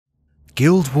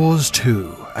Guild Wars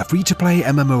 2, a free-to-play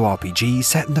MMORPG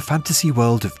set in the fantasy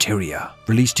world of Tyria,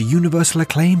 released to universal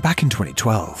acclaim back in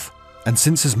 2012, and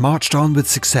since has marched on with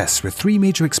success with 3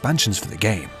 major expansions for the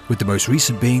game, with the most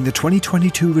recent being the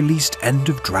 2022 released End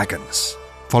of Dragons.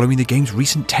 Following the game's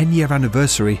recent 10-year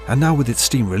anniversary, and now with its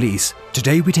Steam release,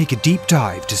 today we take a deep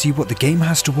dive to see what the game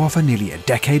has to offer nearly a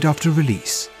decade after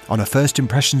release, on a first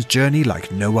impressions journey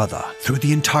like no other, through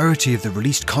the entirety of the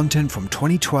released content from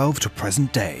 2012 to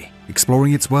present day,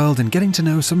 exploring its world and getting to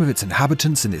know some of its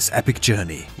inhabitants in this epic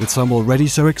journey, with some already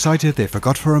so excited they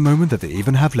forgot for a moment that they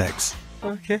even have legs.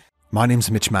 Okay. My name's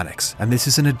MitchManix, and this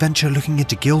is an adventure looking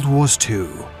into Guild Wars 2,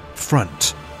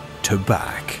 front to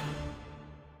back.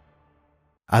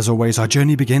 As always, our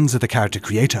journey begins at the character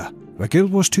creator, where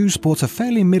Guild Wars 2 sports a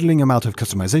fairly middling amount of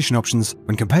customization options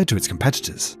when compared to its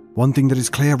competitors. One thing that is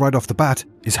clear right off the bat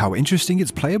is how interesting its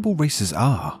playable races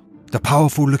are. The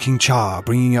powerful looking Char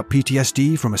bringing up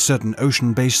PTSD from a certain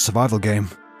ocean-based survival game,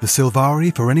 the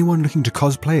Sylvari for anyone looking to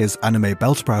cosplay as anime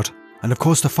Bellsprout, and of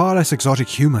course the far less exotic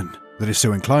human that is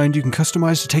so inclined you can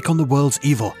customize to take on the world's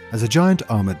evil as a giant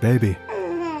armored baby.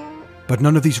 But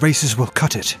none of these races will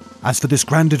cut it. As for this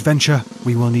grand adventure,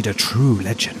 we will need a true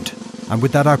legend. And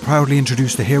with that, I proudly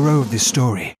introduce the hero of this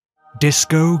story,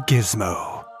 Disco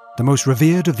Gizmo, the most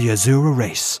revered of the Azura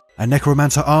race, a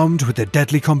necromancer armed with the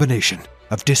deadly combination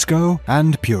of disco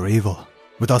and pure evil.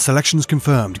 With our selections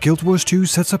confirmed, Guild Wars 2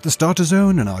 sets up the starter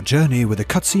zone and our journey with a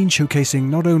cutscene showcasing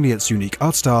not only its unique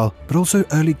art style, but also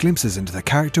early glimpses into the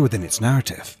character within its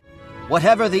narrative.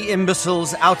 Whatever the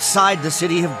imbeciles outside the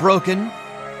city have broken,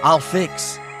 I'll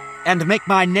fix, and make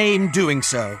my name doing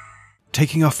so.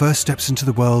 Taking our first steps into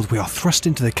the world, we are thrust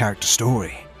into the character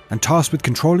story, and tasked with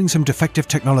controlling some defective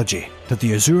technology that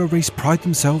the Azura race pride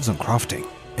themselves on crafting,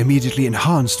 immediately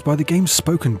enhanced by the game's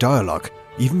spoken dialogue,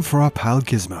 even for our pal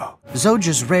Gizmo.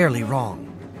 Zoja's rarely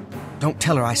wrong. Don't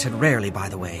tell her I said rarely, by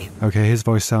the way. Okay, his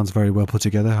voice sounds very well put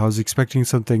together. I was expecting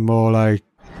something more like...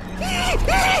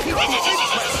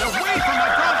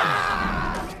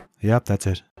 Yep, that's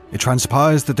it. It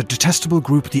transpires that the detestable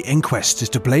group The Inquest is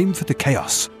to blame for the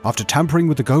chaos after tampering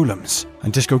with the golems,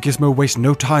 and Disco Gizmo wastes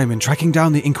no time in tracking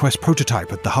down the Inquest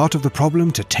prototype at the heart of the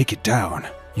problem to take it down,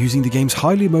 using the game's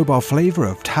highly mobile flavour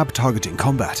of tab targeting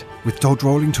combat, with dodge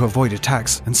rolling to avoid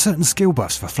attacks and certain skill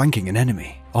buffs for flanking an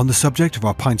enemy. On the subject of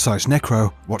our pint-sized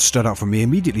Necro, what stood out for me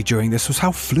immediately during this was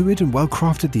how fluid and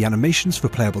well-crafted the animations for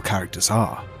playable characters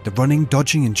are. The running,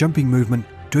 dodging and jumping movement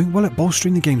doing well at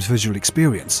bolstering the game's visual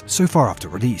experience so far after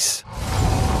release.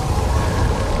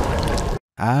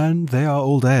 And they are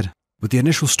all dead. With the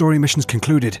initial story missions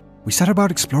concluded, we set about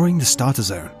exploring the starter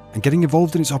zone and getting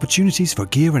involved in its opportunities for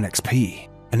gear and XP.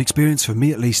 An experience for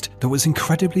me at least that was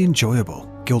incredibly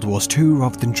enjoyable. Guild Wars 2,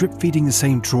 rather than drip-feeding the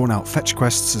same drawn-out fetch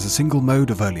quests as a single mode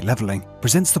of early leveling,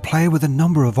 presents the player with a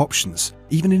number of options,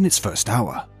 even in its first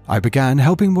hour. I began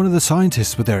helping one of the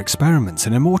scientists with their experiments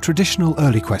in a more traditional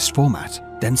early quest format,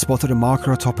 then spotted a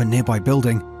marker atop a nearby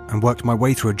building and worked my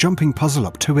way through a jumping puzzle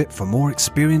up to it for more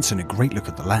experience and a great look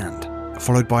at the land,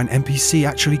 followed by an NPC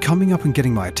actually coming up and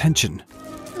getting my attention.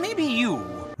 Maybe you.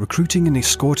 Recruiting and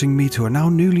escorting me to a now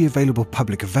newly available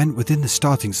public event within the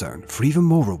starting zone for even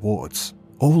more rewards,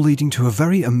 all leading to a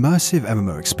very immersive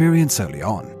MMO experience early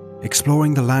on,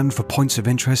 exploring the land for points of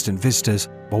interest and visitors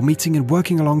while meeting and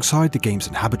working alongside the game's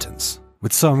inhabitants,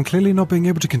 with some clearly not being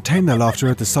able to contain their laughter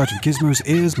at the sight of Gizmo's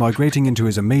ears migrating into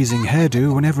his amazing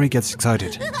hairdo whenever he gets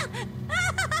excited.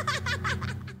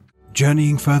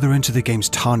 Journeying further into the game's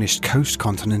tarnished coast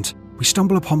continent, we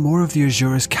stumble upon more of the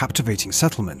Azura's captivating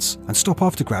settlements and stop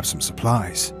off to grab some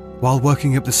supplies. While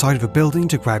working up the side of a building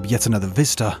to grab yet another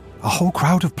vista, a whole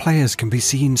crowd of players can be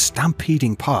seen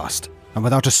stampeding past, and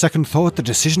without a second thought the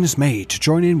decision is made to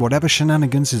join in whatever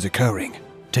shenanigans is occurring,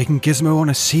 taking Gizmo on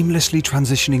a seamlessly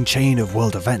transitioning chain of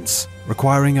world events,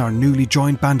 requiring our newly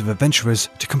joined band of adventurers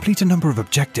to complete a number of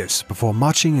objectives before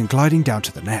marching and gliding down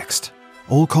to the next,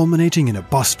 all culminating in a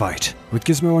boss fight, with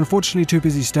Gizmo unfortunately too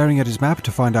busy staring at his map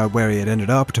to find out where he had ended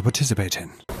up to participate in.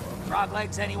 Frog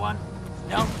legs, anyone?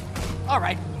 No?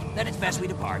 Alright, then it's best we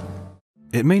depart.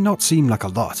 It may not seem like a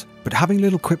lot, but having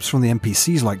little quips from the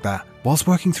NPCs like that, whilst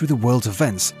working through the world's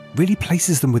events, really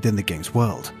places them within the game's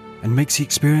world, and makes the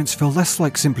experience feel less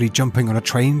like simply jumping on a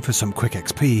train for some quick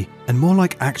XP, and more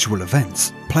like actual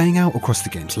events, playing out across the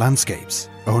game's landscapes.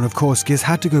 Oh, and of course, Giz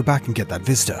had to go back and get that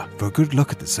vista for a good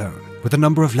look at the zone, with a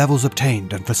number of levels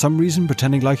obtained, and for some reason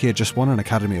pretending like he had just won an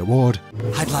Academy Award.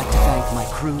 I'd like to thank my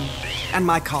crew and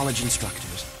my college instructors.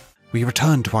 We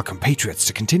return to our compatriots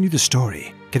to continue the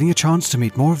story, getting a chance to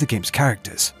meet more of the game's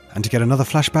characters, and to get another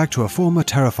flashback to a former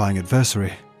terrifying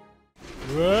adversary.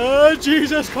 What? Oh,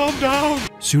 Jesus, calm down!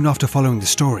 Soon after following the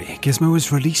story, Gizmo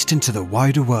was released into the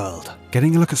wider world,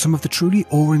 getting a look at some of the truly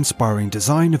awe-inspiring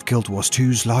design of Guild Wars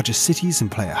 2's largest cities and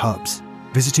player hubs.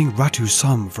 Visiting Ratu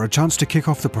Sum for a chance to kick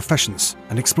off the professions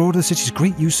and explore the city's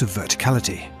great use of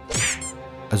verticality.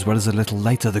 As well as a little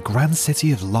later the grand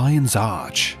city of Lion's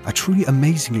Arch, a truly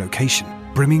amazing location,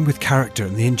 brimming with character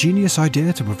and the ingenious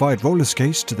idea to provide roller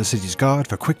skates to the city's guard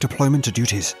for quick deployment to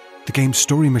duties. The game's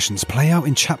story missions play out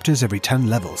in chapters every 10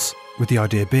 levels, with the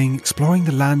idea being exploring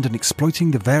the land and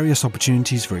exploiting the various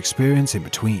opportunities for experience in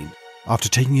between. After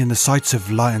taking in the sights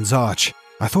of Lion's Arch,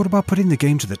 I thought about putting the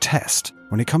game to the test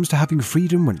when it comes to having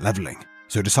freedom when leveling,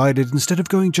 so decided instead of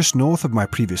going just north of my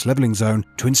previous leveling zone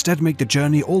to instead make the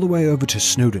journey all the way over to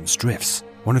Snowdon's Drifts,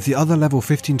 one of the other level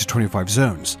 15 to 25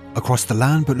 zones, across the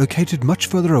land but located much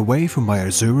further away from my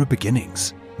Azura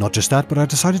beginnings. Not just that, but I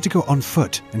decided to go on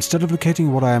foot instead of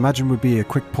locating what I imagine would be a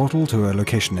quick portal to a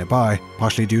location nearby,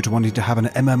 partially due to wanting to have an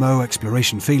MMO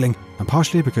exploration feeling, and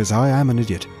partially because I am an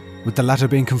idiot. With the latter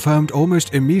being confirmed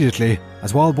almost immediately,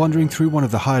 as while wandering through one of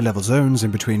the higher level zones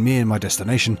in between me and my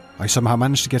destination, I somehow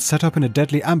managed to get set up in a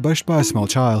deadly ambush by a small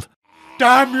child.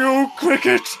 Damn you,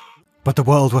 Cricket! But the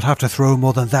world would have to throw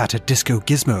more than that at Disco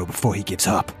Gizmo before he gives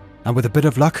up. And with a bit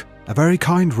of luck, a very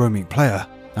kind roaming player,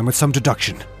 and with some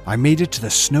deduction, I made it to the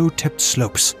snow-tipped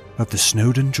slopes of the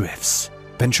Snowdon Drifts,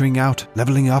 venturing out,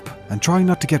 leveling up, and trying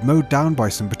not to get mowed down by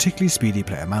some particularly speedy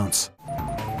player mounts.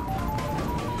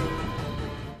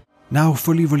 Now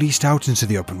fully released out into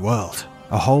the open world,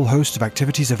 a whole host of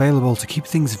activities available to keep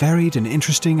things varied and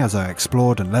interesting as I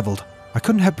explored and leveled, I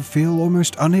couldn't help but feel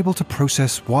almost unable to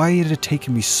process why it had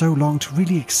taken me so long to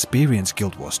really experience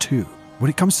Guild Wars 2. When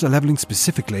it comes to leveling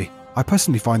specifically, I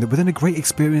personally find that within a great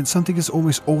experience something is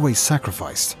almost always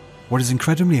sacrificed. What is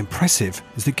incredibly impressive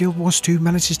is that Guild Wars 2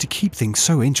 manages to keep things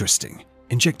so interesting,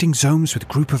 injecting zones with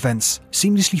group events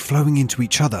seamlessly flowing into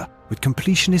each other with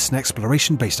completionist and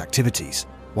exploration-based activities,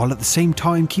 while at the same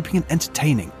time keeping an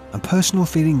entertaining and personal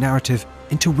feeling narrative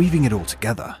interweaving it all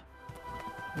together.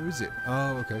 Who is it?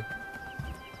 Oh, okay.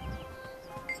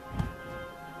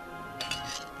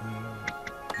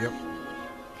 Yep.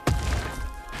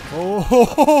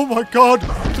 Oh my god!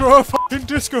 Throw a fucking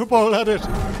disco ball at it!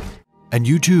 And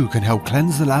you too can help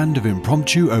cleanse the land of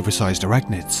impromptu oversized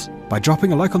arachnids by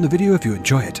dropping a like on the video if you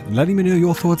enjoy it and letting me know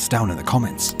your thoughts down in the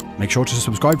comments. Make sure to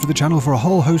subscribe to the channel for a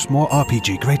whole host more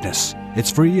RPG greatness.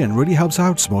 It's free and really helps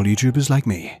out small YouTubers like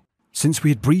me. Since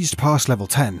we had breezed past level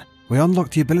 10, we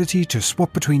unlocked the ability to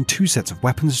swap between two sets of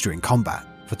weapons during combat.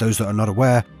 For those that are not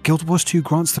aware, Guild Wars 2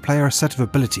 grants the player a set of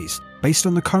abilities based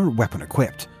on the current weapon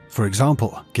equipped. For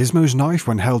example, Gizmo's knife,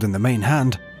 when held in the main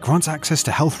hand, grants access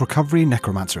to health recovery and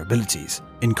necromancer abilities,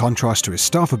 in contrast to his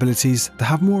staff abilities that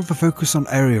have more of a focus on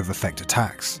area of effect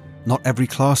attacks. Not every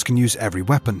class can use every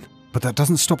weapon, but that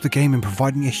doesn't stop the game in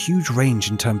providing a huge range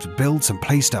in terms of builds and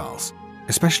playstyles,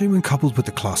 especially when coupled with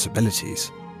the class abilities.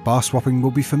 Bar swapping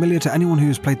will be familiar to anyone who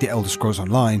has played the Elder Scrolls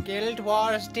Online. Guild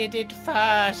Wars did it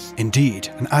first. Indeed,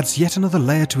 and adds yet another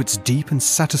layer to its deep and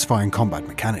satisfying combat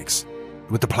mechanics.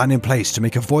 With the plan in place to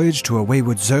make a voyage to a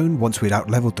wayward zone once we'd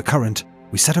outleveled the current,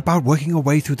 we set about working our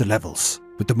way through the levels,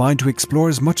 with the mind to explore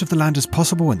as much of the land as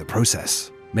possible in the process,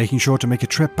 making sure to make a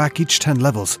trip back each 10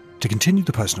 levels to continue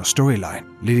the personal storyline,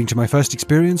 leading to my first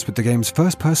experience with the game's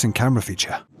first-person camera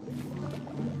feature.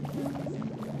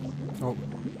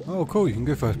 Oh, cool, you can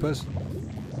go first person.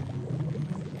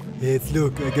 Yes,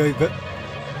 look, I go back.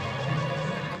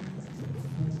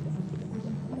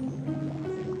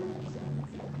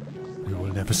 We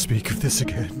will never speak of this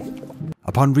again.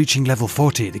 Upon reaching level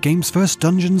 40, the game's first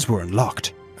dungeons were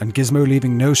unlocked, and Gizmo,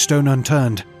 leaving no stone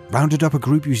unturned, rounded up a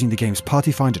group using the game's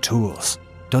party finder tools.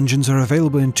 Dungeons are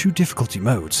available in two difficulty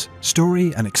modes,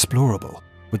 Story and Explorable,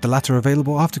 with the latter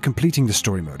available after completing the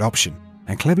Story mode option,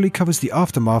 and cleverly covers the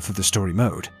aftermath of the Story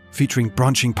mode, featuring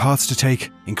branching paths to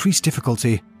take, increased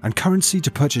difficulty, and currency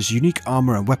to purchase unique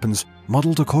armor and weapons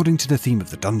modelled according to the theme of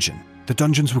the dungeon. The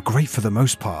dungeons were great for the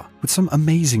most part, with some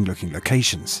amazing looking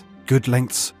locations, good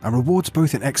lengths, and rewards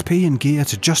both in XP and gear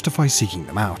to justify seeking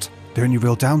them out. The only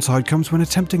real downside comes when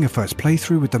attempting a first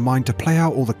playthrough with the mind to play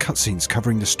out all the cutscenes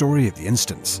covering the story of the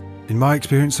instance. In my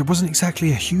experience, there wasn't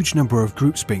exactly a huge number of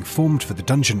groups being formed for the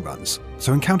dungeon runs,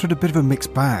 so encountered a bit of a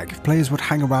mixed bag if players would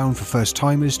hang around for first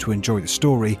timers to enjoy the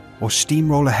story, or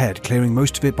steamroll ahead clearing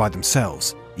most of it by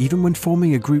themselves, even when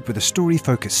forming a group with a story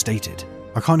focus stated.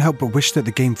 I can't help but wish that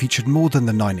the game featured more than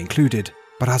the 9 included,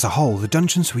 but as a whole, the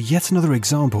dungeons were yet another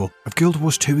example of Guild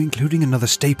Wars 2 including another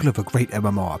staple of a great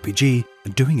MMORPG,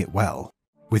 and doing it well.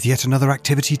 With yet another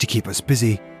activity to keep us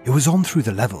busy, it was on through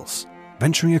the levels,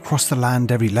 venturing across the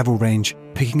land every level range,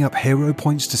 picking up hero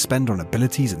points to spend on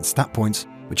abilities and stat points,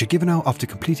 which are given out after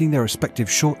completing their respective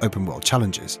short open world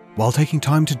challenges, while taking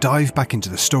time to dive back into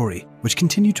the story, which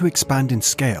continued to expand in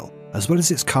scale, as well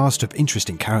as its cast of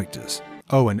interesting characters.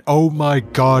 Oh, and oh my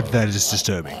god, that is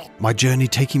disturbing. My journey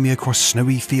taking me across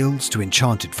snowy fields to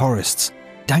enchanted forests,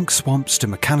 dank swamps to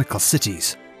mechanical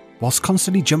cities, whilst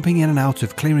constantly jumping in and out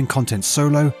of clearing content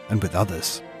solo and with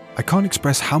others. I can't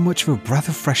express how much of a breath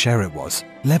of fresh air it was,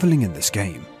 leveling in this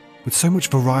game. With so much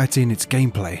variety in its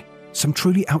gameplay, some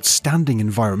truly outstanding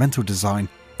environmental design,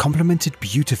 complemented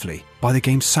beautifully by the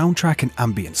game's soundtrack and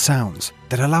ambient sounds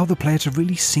that allow the player to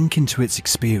really sink into its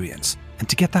experience, and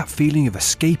to get that feeling of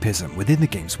escapism within the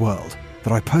game's world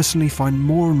that I personally find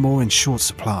more and more in short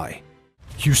supply.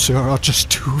 You, sir, are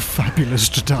just too fabulous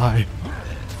to die.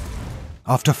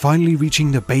 After finally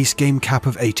reaching the base game cap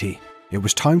of 80, it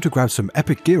was time to grab some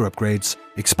epic gear upgrades,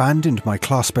 expand into my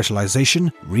class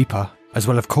specialization, Reaper, as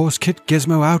well of course kit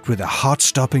Gizmo out with a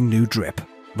heart-stopping new drip,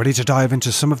 ready to dive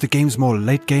into some of the game's more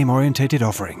late-game orientated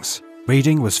offerings.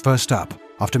 Raiding was first up,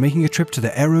 after making a trip to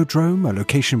the Aerodrome, a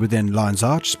location within Lion's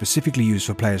Arch specifically used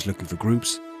for players looking for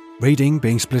groups. Raiding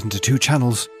being split into 2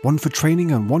 channels, one for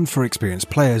training and one for experienced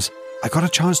players, I got a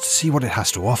chance to see what it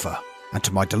has to offer, and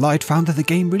to my delight found that the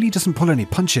game really doesn't pull any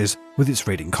punches with its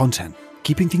raiding content,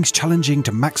 keeping things challenging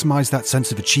to maximize that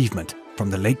sense of achievement from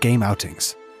the late game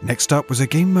outings. Next up was a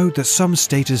game mode that some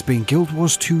state as being Guild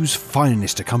Wars 2's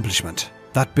finest accomplishment,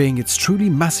 that being its truly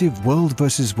massive world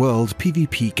versus world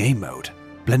PvP game mode,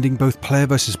 blending both player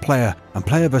versus player and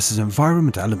player versus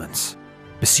environment elements,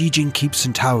 besieging keeps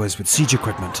and towers with siege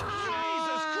equipment,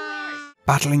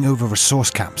 battling over resource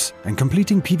camps, and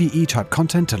completing PvE type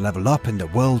content to level up in the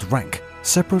world rank,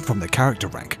 separate from the character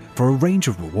rank, for a range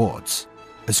of rewards.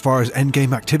 As far as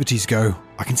endgame activities go,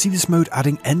 I can see this mode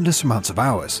adding endless amounts of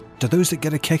hours to those that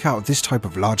get a kick out of this type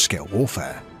of large-scale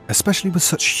warfare, especially with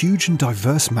such huge and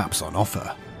diverse maps on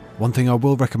offer. One thing I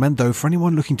will recommend though for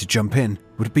anyone looking to jump in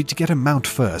would be to get a mount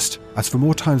first, as for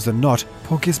more times than not,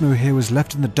 poor Gizmo here was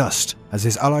left in the dust as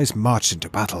his allies marched into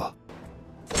battle.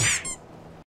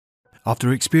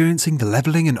 After experiencing the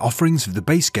leveling and offerings of the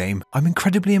base game, I'm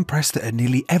incredibly impressed that at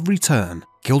nearly every turn,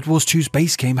 Guild Wars 2's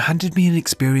base game handed me an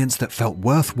experience that felt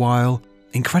worthwhile,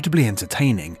 incredibly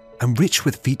entertaining, and rich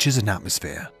with features and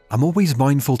atmosphere. I'm always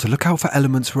mindful to look out for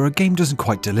elements where a game doesn't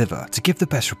quite deliver to give the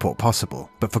best report possible,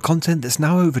 but for content that's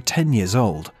now over 10 years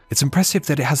old, it's impressive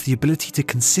that it has the ability to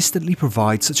consistently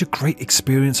provide such a great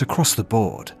experience across the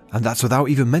board. And that's without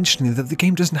even mentioning that the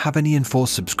game doesn't have any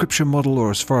enforced subscription model,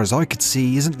 or as far as I could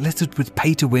see, isn't littered with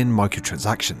pay-to-win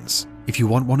microtransactions. If you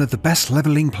want one of the best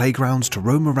leveling playgrounds to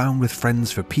roam around with friends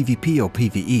for PvP or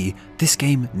PvE, this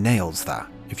game nails that.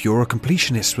 If you're a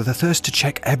completionist with a thirst to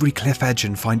check every cliff edge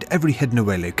and find every hidden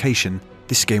away location,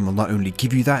 this game will not only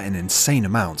give you that in insane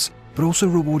amounts, but also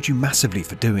reward you massively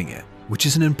for doing it. Which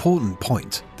is an important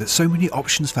point, that so many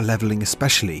options for leveling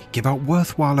especially give out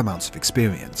worthwhile amounts of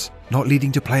experience, not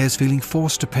leading to players feeling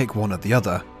forced to pick one or the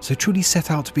other, so truly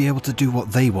set out to be able to do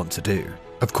what they want to do.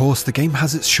 Of course, the game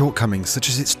has its shortcomings, such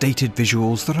as its dated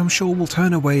visuals that I'm sure will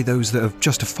turn away those that have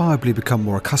justifiably become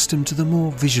more accustomed to the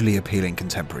more visually appealing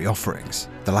contemporary offerings.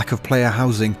 The lack of player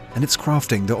housing and its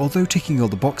crafting that, although ticking all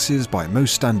the boxes by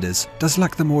most standards, does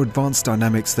lack the more advanced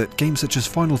dynamics that games such as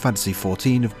Final Fantasy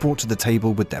XIV have brought to the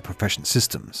table with their profession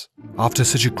systems. After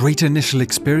such a great initial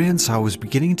experience, I was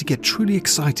beginning to get truly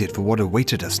excited for what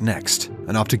awaited us next,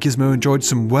 and after Gizmo enjoyed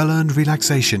some well-earned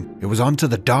relaxation, it was on to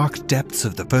the dark depths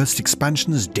of the first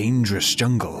expansion's dangerous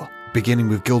jungle, beginning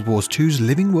with Guild Wars 2's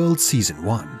Living World Season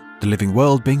 1. The Living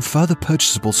World being further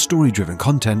purchasable story-driven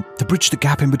content to bridge the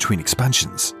gap in between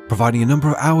expansions, providing a number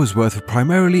of hours worth of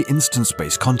primarily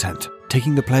instance-based content,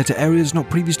 taking the player to areas not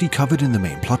previously covered in the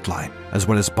main plotline, as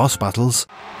well as boss battles.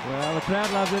 Well, the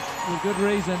crowd loves it, with good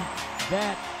reason.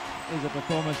 That is a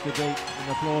performance to beat in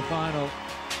the floor final.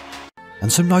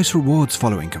 And some nice rewards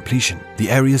following completion. The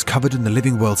areas covered in the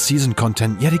Living World season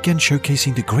content yet again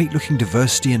showcasing the great looking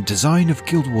diversity and design of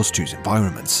Guild Wars 2's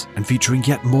environments, and featuring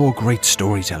yet more great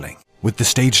storytelling. With the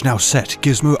stage now set,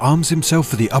 Gizmo arms himself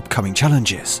for the upcoming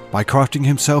challenges by crafting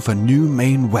himself a new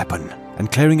main weapon,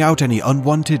 and clearing out any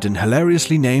unwanted and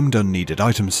hilariously named unneeded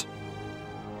items.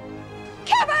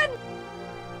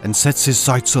 And sets his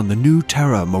sights on the new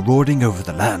terror marauding over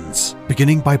the lands,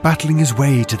 beginning by battling his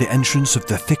way to the entrance of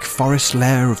the thick forest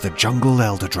lair of the Jungle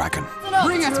Elder Dragon.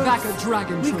 Bring us back a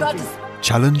dragon trophy.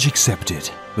 Challenge accepted,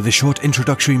 with a short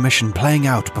introductory mission playing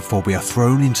out before we are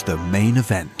thrown into the main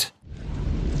event.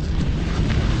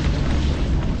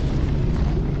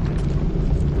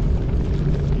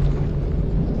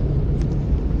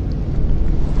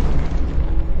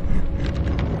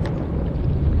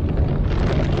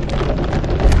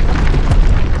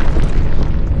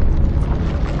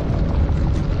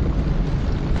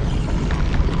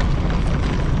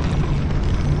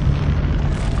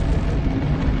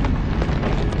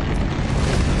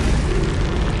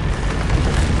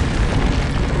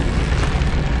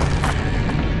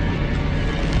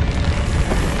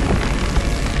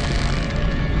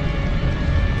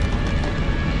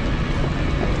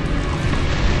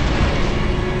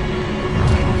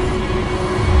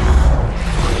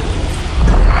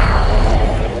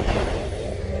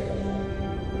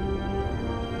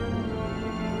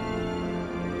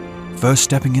 First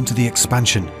stepping into the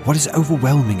expansion, what is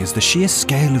overwhelming is the sheer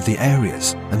scale of the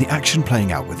areas and the action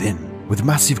playing out within, with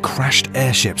massive crashed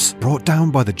airships brought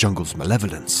down by the jungle's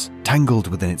malevolence, tangled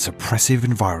within its oppressive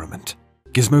environment.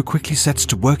 Gizmo quickly sets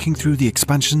to working through the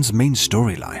expansion's main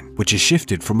storyline, which is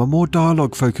shifted from a more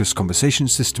dialogue-focused conversation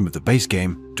system of the base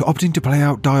game to opting to play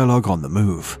out dialogue on the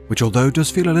move, which although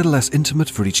does feel a little less intimate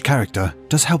for each character,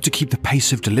 does help to keep the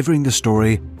pace of delivering the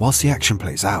story whilst the action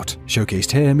plays out,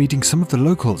 showcased here meeting some of the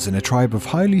locals in a tribe of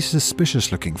highly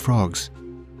suspicious-looking frogs.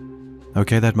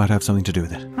 Okay, that might have something to do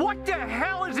with it. What the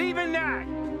hell is even that?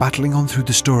 Battling on through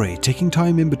the story, taking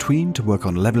time in between to work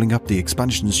on leveling up the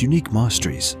expansion's unique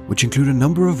masteries, which include a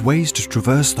number of ways to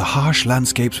traverse the harsh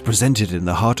landscapes presented in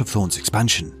the Heart of Thorns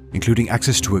expansion, including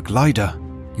access to a glider,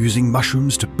 using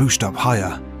mushrooms to boost up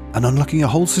higher, and unlocking a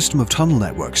whole system of tunnel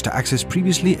networks to access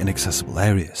previously inaccessible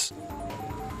areas.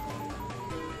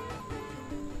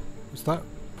 Was that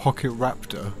Pocket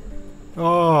Raptor?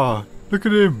 Oh, look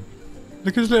at him.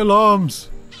 Look at his little arms.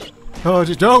 Oh,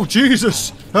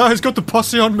 Jesus! He's got the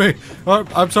posse on me.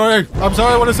 I'm sorry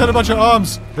when I said a bunch of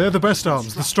arms. They're the best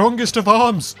arms, the strongest of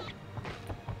arms.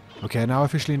 Okay, now I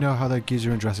officially know how that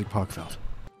geezer in Jurassic Park felt.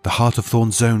 The Heart of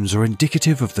Thorns zones are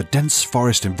indicative of the dense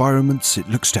forest environments it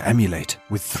looks to emulate,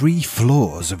 with 3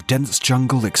 floors of dense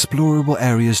jungle explorable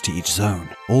areas to each zone,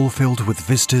 all filled with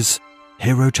vistas,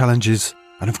 hero challenges,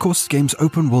 and of course the game's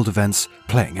open world events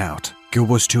playing out. Guild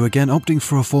Wars 2 again opting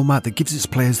for a format that gives its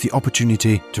players the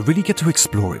opportunity to really get to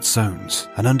explore its zones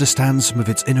and understand some of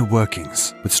its inner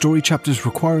workings, with story chapters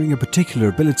requiring a particular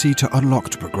ability to unlock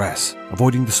to progress,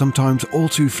 avoiding the sometimes all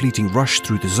too fleeting rush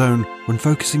through the zone when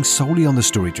focusing solely on the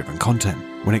story-driven content.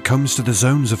 When it comes to the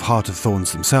zones of Heart of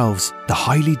Thorns themselves, the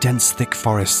highly dense thick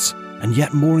forests and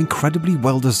yet more incredibly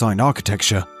well-designed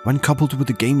architecture, when coupled with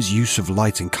the game's use of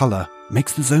light and colour,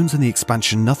 makes the zones in the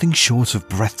expansion nothing short of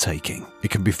breathtaking.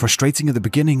 It can be frustrating at the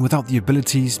beginning without the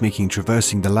abilities making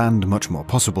traversing the land much more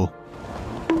possible.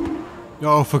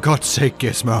 Oh, for God's sake,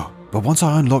 Gizmo. But once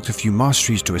I unlocked a few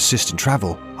masteries to assist in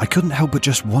travel, I couldn't help but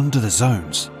just wander the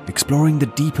zones, exploring the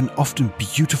deep and often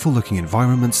beautiful looking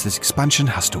environments this expansion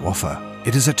has to offer.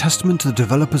 It is a testament to the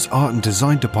developer's art and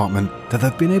design department that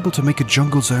they've been able to make a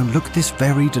jungle zone look this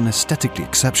varied and aesthetically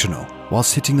exceptional,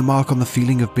 whilst hitting the mark on the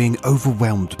feeling of being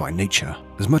overwhelmed by nature.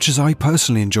 As much as I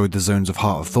personally enjoyed the zones of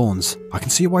Heart of Thorns, I can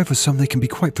see why for some they can be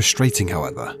quite frustrating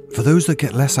however. For those that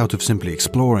get less out of simply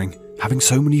exploring, having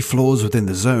so many flaws within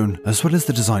the zone, as well as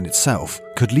the design itself,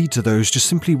 could lead to those just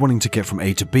simply wanting to get from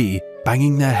A to B,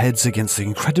 banging their heads against the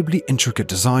incredibly intricate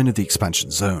design of the expansion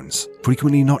zones,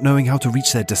 frequently not knowing how to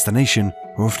reach their destination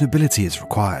or if an ability is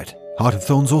required. Heart of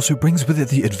Thorns also brings with it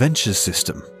the Adventures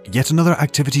system, yet another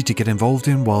activity to get involved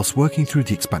in whilst working through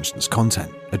the expansion's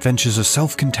content. Adventures are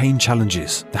self-contained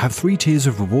challenges that have 3 tiers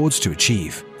of rewards to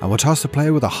achieve, and will task the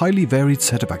player with a highly varied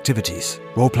set of activities,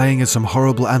 role-playing as some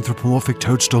horrible anthropomorphic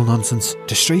toadstool nonsense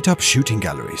to straight-up shooting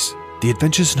galleries. The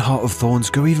adventures in Heart of Thorns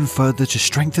go even further to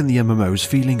strengthen the MMO's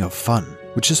feeling of fun,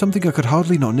 which is something I could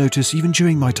hardly not notice even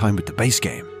during my time with the base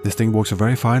game. This thing walks a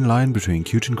very fine line between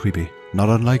cute and creepy, not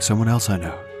unlike someone else I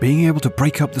know. Being able to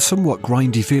break up the somewhat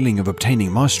grindy feeling of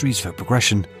obtaining masteries for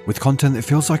progression with content that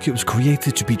feels like it was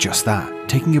created to be just that,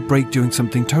 taking a break doing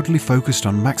something totally focused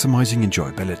on maximizing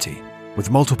enjoyability.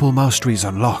 With multiple masteries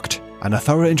unlocked, and a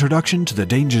thorough introduction to the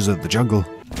dangers of the jungle.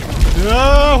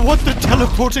 What the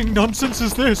teleporting nonsense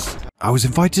is this? I was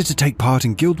invited to take part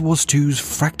in Guild Wars 2's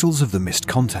Fractals of the Mist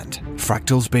content.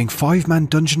 Fractals being 5-man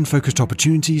dungeon-focused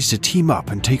opportunities to team up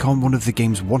and take on one of the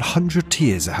game's 100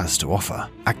 tiers it has to offer,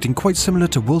 acting quite similar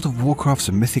to World of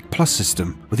Warcraft's Mythic Plus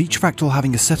system, with each fractal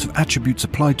having a set of attributes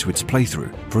applied to its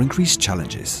playthrough for increased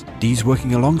challenges. These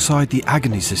working alongside the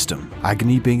Agony system,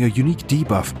 Agony being a unique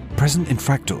debuff present in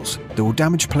fractals that will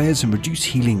damage players and reduce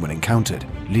healing when encountered,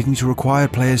 leading to require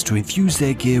players to infuse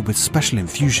their gear with special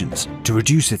infusions to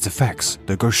reduce its effects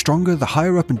that grow stronger the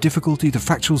higher up in difficulty the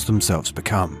fractals themselves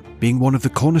become. Being one of the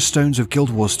cornerstones of Guild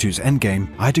Wars 2's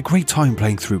endgame, I had a great time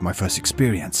playing through my first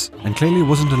experience, and clearly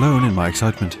wasn't alone in my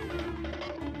excitement.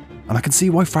 And I can see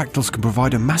why fractals can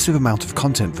provide a massive amount of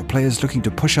content for players looking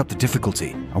to push up the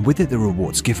difficulty, and with it the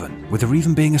rewards given, with there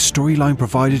even being a storyline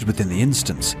provided within the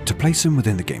instance to place them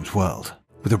within the game's world.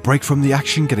 With a break from the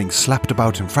action getting slapped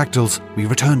about in fractals, we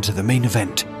return to the main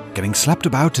event, getting slapped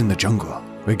about in the jungle,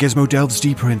 where Gizmo delves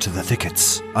deeper into the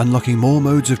thickets, unlocking more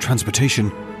modes of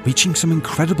transportation, reaching some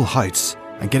incredible heights,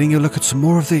 and getting a look at some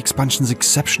more of the expansion's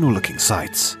exceptional looking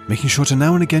sights, making sure to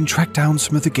now and again track down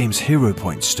some of the game's hero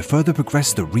points to further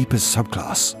progress the Reaper's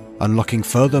subclass, unlocking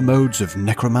further modes of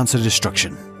Necromancer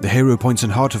destruction. The hero points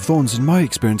in Heart of Thorns, in my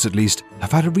experience at least,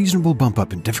 have had a reasonable bump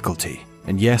up in difficulty,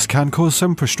 and yes, can cause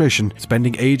some frustration,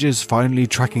 spending ages finally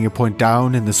tracking a point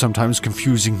down in the sometimes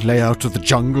confusing layout of the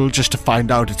jungle just to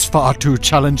find out it's far too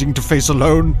challenging to face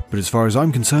alone, but as far as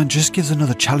I'm concerned just gives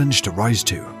another challenge to rise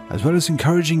to, as well as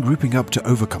encouraging grouping up to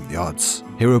overcome the odds.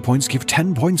 Hero points give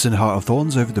 10 points in Heart of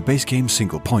Thorns over the base game's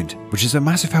single point, which is a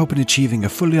massive help in achieving a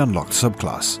fully unlocked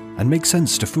subclass, and makes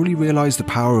sense to fully realise the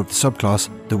power of the subclass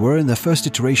that were in their first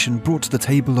iteration brought to the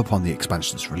table upon the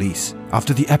expansion's release.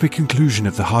 After the epic conclusion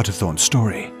of the Heart of Thorns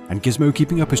story, and Gizmo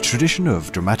keeping up his tradition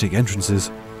of dramatic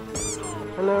entrances,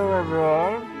 Hello,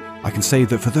 everyone. I can say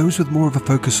that for those with more of a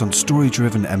focus on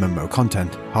story-driven MMO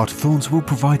content, Heart of Thorns will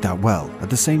provide that well,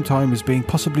 at the same time as being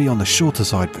possibly on the shorter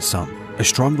side for some. A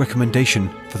strong recommendation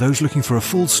for those looking for a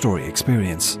full story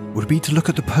experience would be to look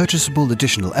at the purchasable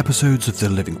additional episodes of The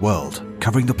Living World,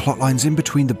 covering the plotlines in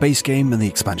between the base game and the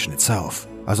expansion itself,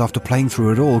 as after playing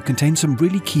through it all contains some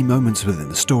really key moments within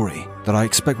the story that I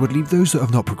expect would leave those that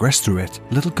have not progressed through it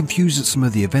a little confused at some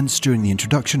of the events during the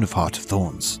introduction of Heart of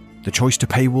Thorns. The choice to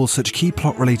paywall such key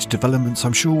plot-related developments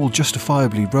I'm sure will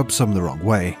justifiably rub some the wrong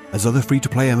way, as other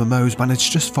free-to-play MMOs manage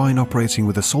just fine operating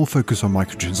with a sole focus on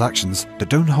microtransactions that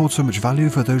don't hold so much value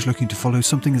for those looking to follow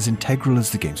something as integral as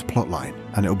the game's plotline,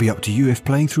 and it'll be up to you if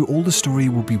playing through all the story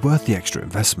will be worth the extra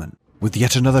investment. With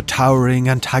yet another towering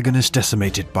antagonist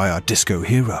decimated by our disco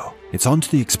hero, it's on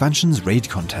to the expansion's raid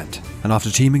content, and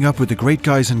after teaming up with the great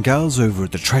guys and gals over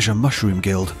at the Treasure Mushroom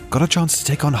Guild, got a chance to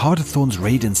take on Heart of Thorns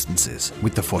raid instances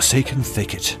with the Forsaken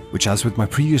Thicket, which as with my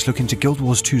previous look into Guild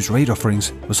Wars 2's raid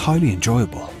offerings, was highly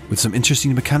enjoyable, with some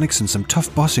interesting mechanics and some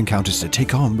tough boss encounters to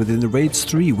take on within the raid's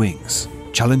 3 wings.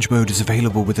 Challenge mode is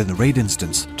available within the raid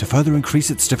instance to further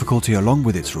increase its difficulty along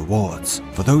with its rewards,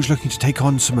 for those looking to take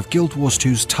on some of Guild Wars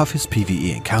 2's toughest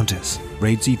PvE encounters.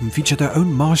 Raids even feature their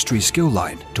own mastery skill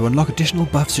line to unlock additional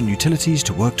buffs and utilities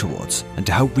to work towards, and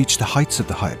to help reach the heights of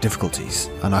the higher difficulties.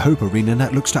 And I hope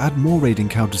ArenaNet looks to add more raid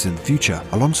encounters in the future,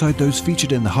 alongside those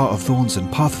featured in the Heart of Thorns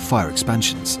and Path of Fire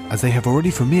expansions, as they have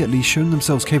already for me at least shown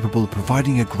themselves capable of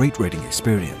providing a great raiding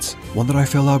experience, one that I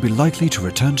feel I'll be likely to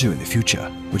return to in the future,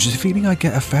 which is a feeling I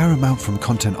get a fair amount from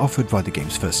content offered by the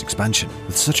game's first expansion,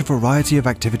 with such a variety of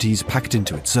activities packed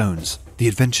into its zones, the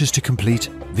adventures to complete,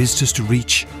 visitors to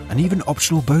reach, and even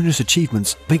optional bonus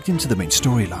achievements baked into the main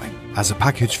storyline. As a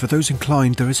package for those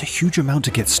inclined, there is a huge amount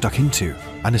to get stuck into,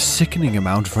 and a sickening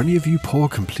amount for any of you poor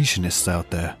completionists out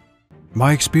there.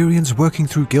 My experience working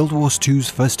through Guild Wars 2's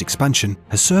first expansion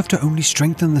has served to only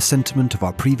strengthen the sentiment of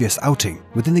our previous outing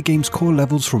within the game's core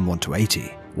levels from 1 to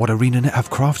 80. What ArenaNet have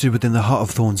crafted within the Heart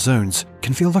of Thorns zones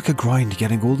can feel like a grind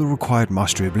getting all the required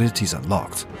mastery abilities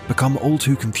unlocked, become all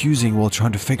too confusing while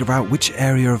trying to figure out which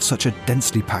area of such a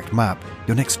densely packed map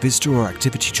your next visitor or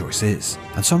activity choice is,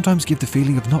 and sometimes give the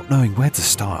feeling of not knowing where to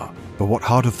start. But what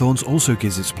Heart of Thorns also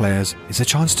gives its players is a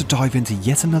chance to dive into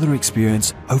yet another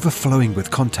experience overflowing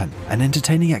with content and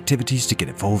entertaining activities to get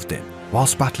involved in,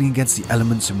 whilst battling against the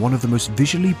elements in one of the most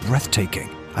visually breathtaking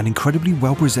and incredibly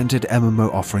well-presented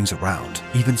MMO offerings around,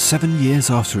 even 7 years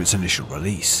after its initial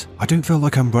release. I don't feel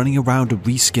like I'm running around a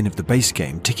reskin of the base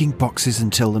game ticking boxes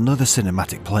until another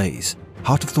cinematic plays.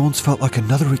 Heart of Thorns felt like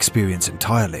another experience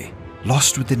entirely,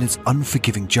 lost within its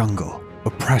unforgiving jungle,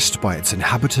 oppressed by its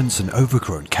inhabitants and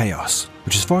overgrown chaos,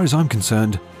 which as far as I'm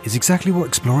concerned, is exactly what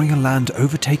exploring a land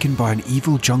overtaken by an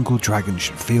evil jungle dragon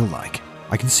should feel like.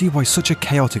 I can see why such a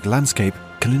chaotic landscape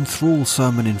can enthrall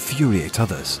some and infuriate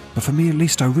others, but for me at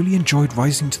least I really enjoyed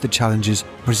rising to the challenges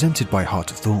presented by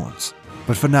Heart of Thorns.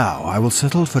 But for now, I will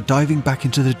settle for diving back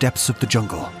into the depths of the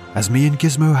jungle, as me and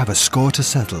Gizmo have a score to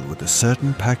settle with a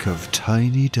certain pack of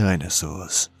tiny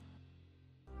dinosaurs.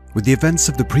 With the events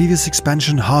of the previous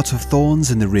expansion Heart of Thorns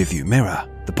in the rearview mirror,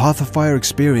 the Path of Fire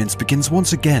experience begins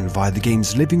once again via the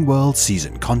game's Living World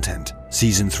season content.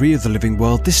 Season 3 of the Living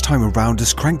World this time around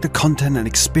has cranked the content and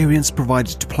experience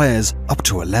provided to players up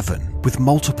to 11, with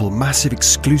multiple massive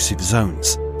exclusive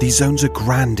zones. These zones are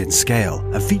grand in scale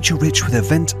and feature rich with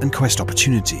event and quest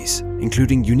opportunities,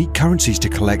 including unique currencies to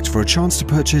collect for a chance to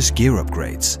purchase gear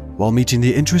upgrades, while meeting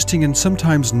the interesting and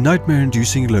sometimes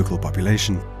nightmare-inducing local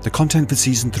population. The content for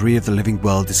Season 3 of the Living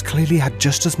World has clearly had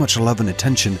just as much love and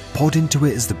attention poured into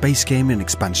it as the base game and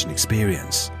expansion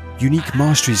experience. Unique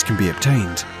masteries can be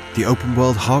obtained, the open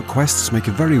world heart quests make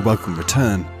a very welcome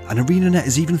return, and ArenaNet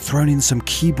has even thrown in some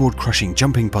keyboard-crushing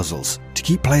jumping puzzles to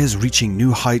keep players reaching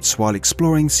new heights while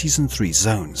exploring Season 3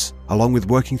 zones, along with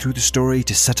working through the story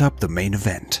to set up the main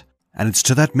event. And it's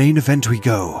to that main event we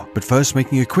go, but first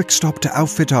making a quick stop to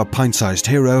outfit our pint-sized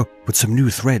hero with some new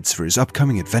threads for his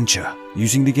upcoming adventure,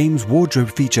 using the game's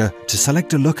wardrobe feature to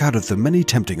select a look out of the many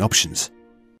tempting options.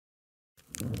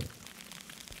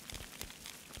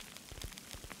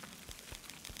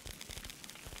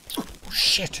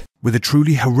 shit. With a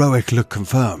truly heroic look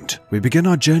confirmed, we begin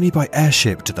our journey by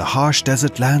airship to the harsh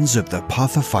desert lands of the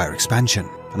Path of Fire expansion,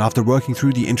 and after working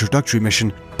through the introductory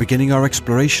mission, beginning our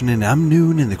exploration in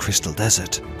Amnoon in the Crystal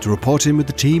Desert, to report in with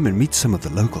the team and meet some of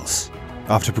the locals.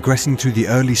 After progressing through the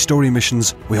early story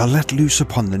missions, we are let loose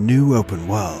upon the new open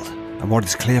world, and what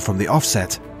is clear from the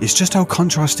offset is just how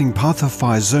contrasting Path of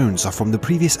Fire zones are from the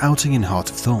previous outing in Heart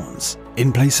of Thorns.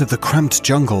 In place of the cramped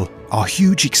jungle are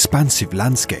huge expansive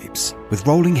landscapes, with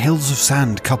rolling hills of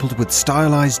sand coupled with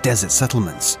stylized desert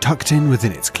settlements tucked in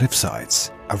within its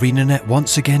cliffsides. ArenaNet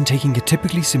once again taking a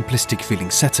typically simplistic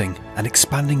feeling setting and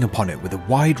expanding upon it with a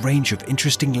wide range of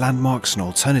interesting landmarks and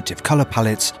alternative color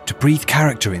palettes to breathe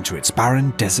character into its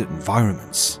barren desert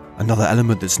environments. Another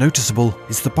element that's noticeable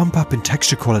is the bump up in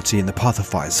texture quality in the Path of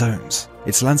Fire zones,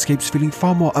 its landscapes feeling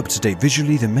far more up to date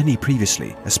visually than many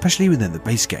previously, especially within the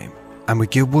base game. And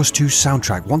with Guild Wars 2's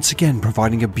soundtrack once again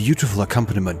providing a beautiful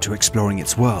accompaniment to exploring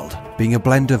its world, being a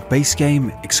blend of base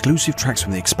game, exclusive tracks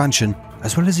from the expansion,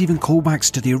 as well as even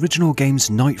callbacks to the original game's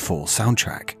Nightfall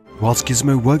soundtrack. Whilst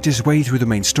Gizmo worked his way through the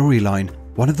main storyline,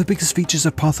 one of the biggest features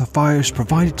of Path of Fire is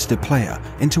provided to the player,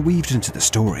 interweaved into the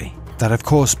story. That of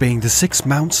course being the 6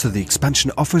 mounts that the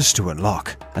expansion offers to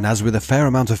unlock, and as with a fair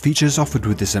amount of features offered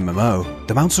with this MMO,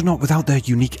 the mounts are not without their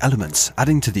unique elements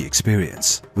adding to the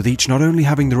experience, with each not only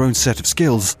having their own set of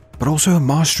skills, but also a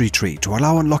mastery tree to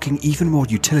allow unlocking even more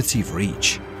utility for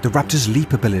each. The Raptor's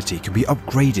leap ability can be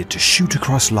upgraded to shoot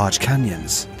across large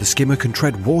canyons. The Skimmer can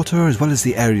tread water as well as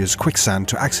the area's quicksand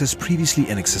to access previously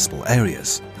inaccessible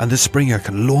areas. And the Springer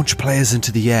can launch players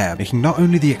into the air, making not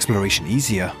only the exploration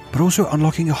easier, but also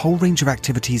unlocking a whole range of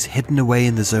activities hidden away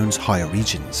in the zone's higher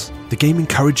regions. The game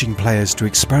encouraging players to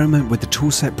experiment with the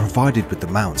toolset provided with the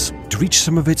mounts, to reach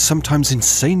some of its sometimes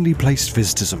insanely placed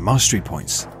visitors and mastery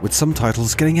points. With some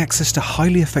titles, getting access to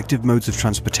highly effective modes of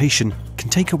transportation can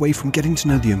take away from getting to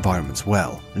know the environments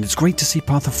well, and it's great to see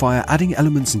Path of Fire adding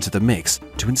elements into the mix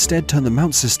to instead turn the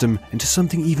mount system into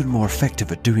something even more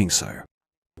effective at doing so.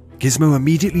 Gizmo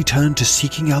immediately turned to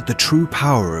seeking out the true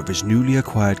power of his newly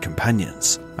acquired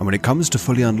companions, and when it comes to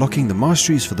fully unlocking the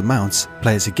masteries for the mounts,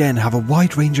 players again have a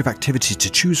wide range of activities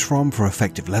to choose from for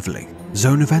effective leveling.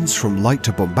 Zone events from light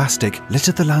to bombastic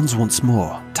litter the lands once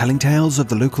more, telling tales of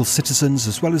the local citizens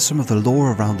as well as some of the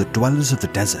lore around the dwellers of the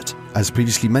desert. As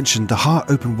previously mentioned, the Heart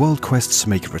open world quests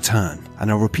make a return, and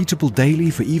are repeatable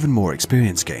daily for even more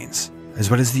experience gains,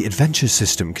 as well as the adventure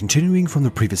system continuing from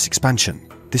the previous expansion,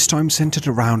 this time centered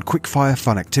around quick-fire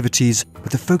fun activities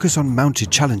with a focus on mounted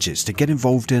challenges to get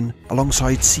involved in,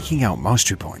 alongside seeking out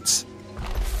mastery points.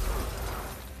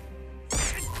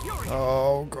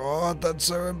 Oh god, that's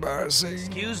so embarrassing.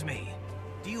 Excuse me.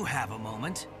 Do you have a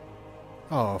moment?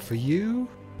 Oh, for you?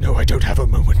 No, I don't have a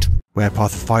moment. Where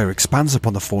Path of Fire expands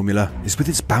upon the formula is with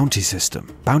its bounty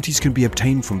system. Bounties can be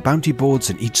obtained from bounty boards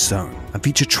in each zone, and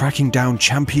feature tracking down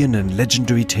champion and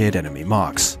legendary tiered enemy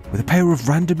marks, with a pair of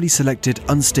randomly selected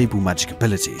unstable magic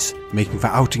abilities, making for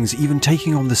outings even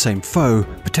taking on the same foe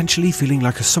potentially feeling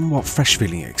like a somewhat fresh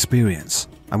feeling experience.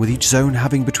 And with each zone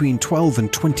having between 12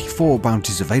 and 24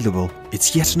 bounties available,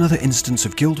 it's yet another instance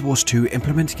of Guild Wars 2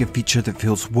 implementing a feature that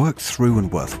feels worked through and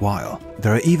worthwhile.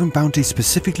 There are even bounties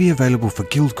specifically available for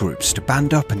guild groups to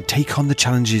band up and take on the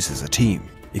challenges as a team.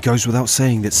 It goes without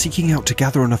saying that seeking out to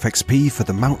gather enough XP for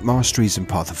the mount masteries in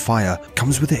Path of Fire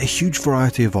comes with it a huge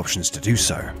variety of options to do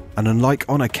so. And unlike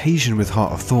on occasion with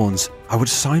Heart of Thorns, I would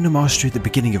assign a mastery at the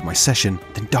beginning of my session,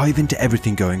 then dive into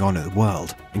everything going on in the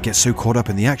world, and get so caught up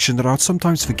in the action that I would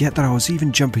sometimes forget that I was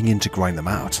even jumping in to grind them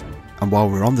out. And while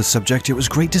we're on the subject, it was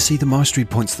great to see the mastery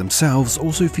points themselves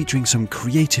also featuring some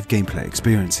creative gameplay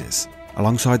experiences,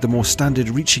 alongside the more standard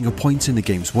reaching a point in the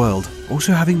game's world,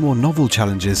 also having more novel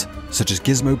challenges, such as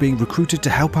Gizmo being recruited to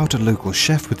help out a local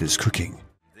chef with his cooking.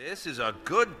 This is a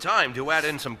good time to add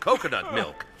in some coconut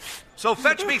milk. So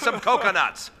fetch me some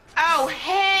coconuts! Oh,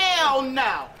 hell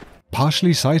no!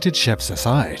 Partially sighted chefs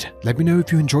aside, let me know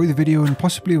if you enjoy the video and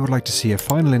possibly would like to see a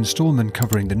final installment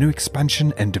covering the new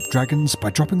expansion End of Dragons by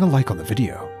dropping a like on the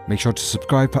video. Make sure to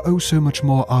subscribe for oh so much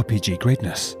more RPG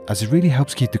greatness, as it really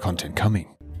helps keep the content coming.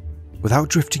 Without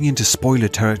drifting into spoiler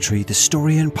territory, the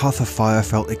story in Path of Fire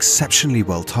felt exceptionally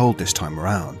well told this time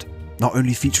around, not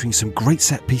only featuring some great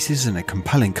set pieces and a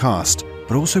compelling cast,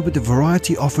 but also with the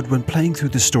variety offered when playing through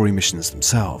the story missions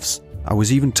themselves. I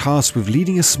was even tasked with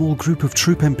leading a small group of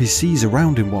troop NPCs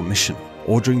around in one mission,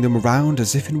 ordering them around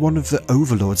as if in one of the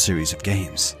Overlord series of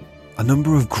games. A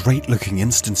number of great looking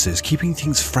instances keeping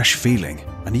things fresh feeling,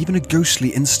 and even a ghostly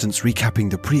instance recapping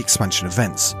the pre-expansion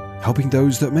events, helping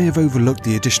those that may have overlooked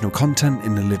the additional content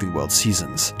in the Living World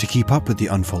seasons to keep up with the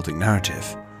unfolding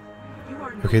narrative.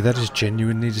 Okay, that is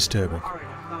genuinely disturbing.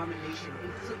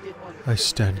 I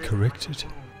stand corrected.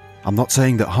 I'm not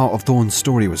saying that Heart of Thorns'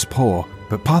 story was poor,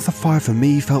 but Path of Fire for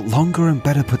me felt longer and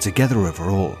better put together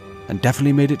overall, and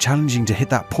definitely made it challenging to hit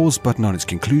that pause button on its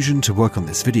conclusion to work on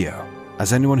this video.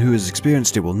 As anyone who has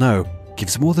experienced it will know,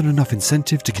 gives more than enough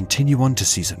incentive to continue on to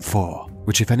Season 4,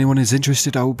 which if anyone is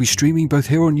interested I will be streaming both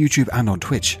here on YouTube and on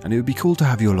Twitch, and it would be cool to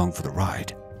have you along for the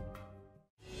ride.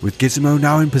 With Gizmo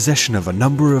now in possession of a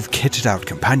number of kitted out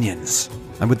companions,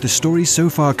 and with the story so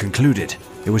far concluded,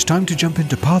 it was time to jump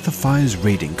into Path of Fire's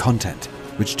raiding content,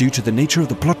 which due to the nature of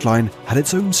the plotline had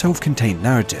its own self-contained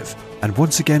narrative, and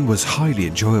once again was highly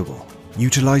enjoyable.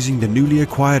 Utilizing the newly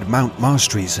acquired mount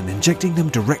masteries and injecting them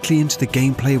directly into the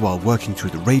gameplay while working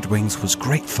through the raid wings was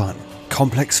great fun.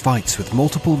 Complex fights with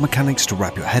multiple mechanics to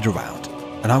wrap your head around,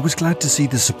 and I was glad to see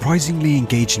the surprisingly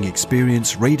engaging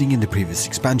experience raiding in the previous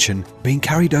expansion being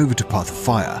carried over to Path of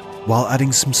Fire, while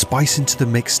adding some spice into the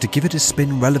mix to give it a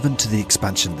spin relevant to the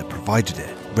expansion that provided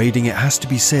it. Raiding, it has to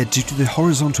be said, due to the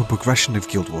horizontal progression of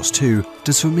Guild Wars 2,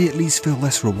 does for me at least feel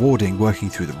less rewarding working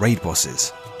through the raid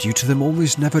bosses, due to them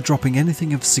almost never dropping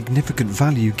anything of significant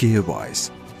value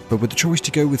gear-wise. But with the choice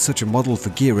to go with such a model for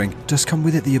gearing, does come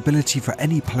with it the ability for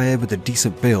any player with a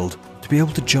decent build to be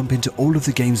able to jump into all of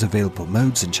the game's available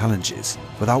modes and challenges,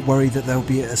 without worry that there will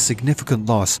be a significant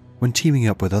loss when teaming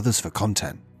up with others for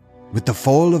content. With the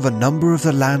fall of a number of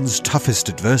the land's toughest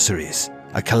adversaries,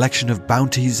 a collection of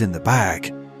bounties in the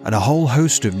bag, and a whole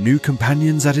host of new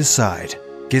companions at his side,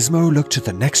 Gizmo looked to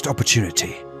the next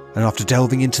opportunity, and after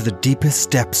delving into the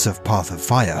deepest depths of Path of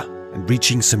Fire, and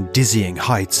reaching some dizzying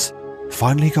heights,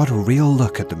 finally got a real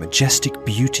look at the majestic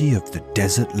beauty of the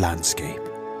desert landscape.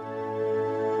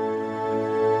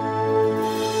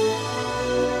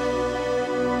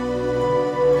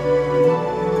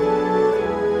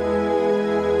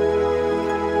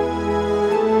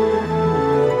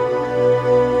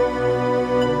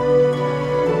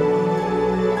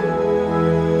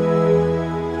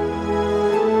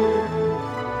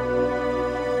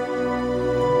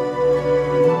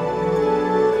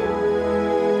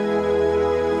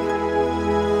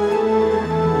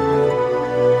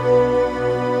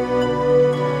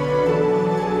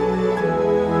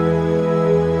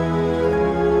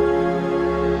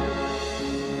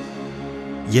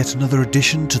 Yet another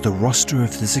addition to the roster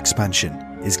of this expansion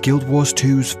is Guild Wars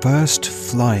 2's first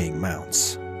flying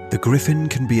mounts. The Griffin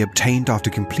can be obtained after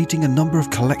completing a number of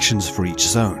collections for each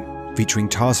zone, featuring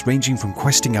tasks ranging from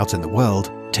questing out in the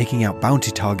world, taking out bounty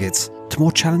targets, to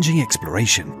more challenging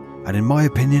exploration, and in my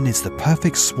opinion it's the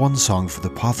perfect swan song for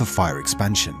the Path of Fire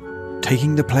expansion,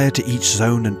 taking the player to each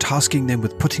zone and tasking them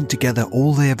with putting together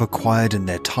all they have acquired in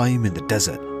their time in the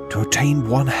desert to obtain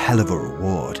one hell of a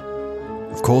reward.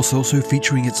 Of course, also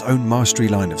featuring its own mastery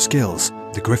line of skills,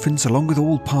 the Griffins along with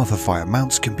all Path of Fire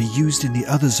mounts can be used in the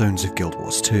other zones of Guild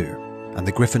Wars 2, and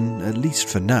the Griffin, at least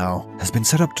for now, has been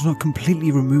set up to not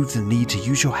completely remove the need to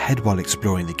use your head while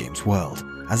exploring the game's world,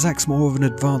 as acts more of an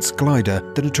advanced glider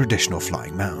than a traditional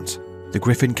flying mount. The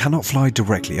Griffin cannot fly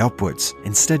directly upwards,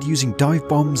 instead using dive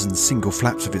bombs and single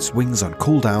flaps of its wings on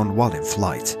cooldown while in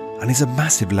flight, and is a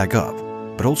massive leg up,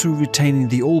 but also retaining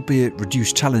the albeit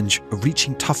reduced challenge of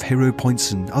reaching tough hero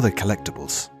points and other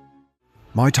collectibles.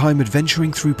 My time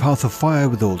adventuring through Path of Fire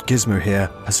with old Gizmo here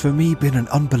has for me been an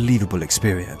unbelievable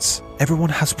experience. Everyone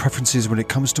has preferences when it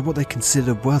comes to what they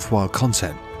consider worthwhile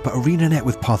content, but ArenaNet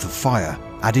with Path of Fire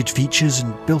added features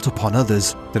and built upon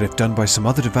others that if done by some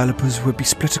other developers would be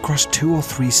split across 2 or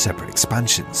 3 separate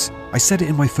expansions. I said it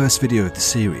in my first video of the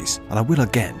series, and I will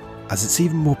again, as it's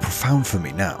even more profound for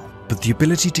me now. But the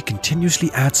ability to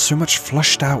continuously add so much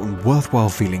flushed out and worthwhile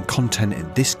feeling content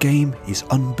in this game is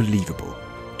unbelievable.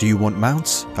 Do you want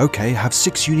mounts? Okay, have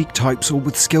 6 unique types all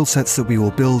with skill sets that we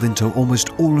will build into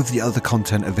almost all of the other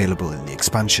content available in the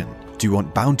expansion. Do you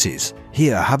want bounties?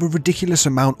 Here, have a ridiculous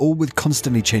amount all with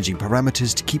constantly changing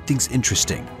parameters to keep things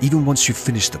interesting, even once you've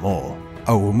finished them all.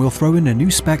 Oh, and we'll throw in a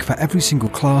new spec for every single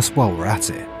class while we're at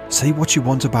it. Say what you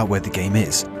want about where the game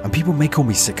is, and people may call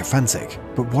me sycophantic,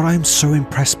 but what I am so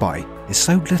impressed by is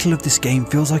so little of this game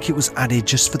feels like it was added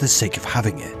just for the sake of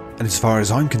having it. And as far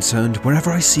as I'm concerned, whenever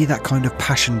I see that kind of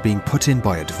passion being put in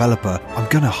by a developer, I'm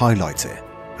gonna highlight it,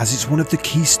 as it's one of the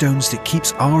keystones that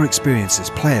keeps our experience as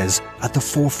players at the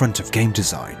forefront of game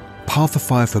design. Path of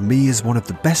Fire for me is one of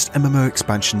the best MMO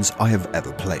expansions I have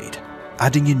ever played,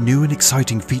 adding in new and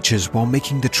exciting features while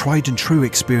making the tried and true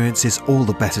experiences all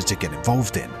the better to get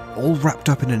involved in, all wrapped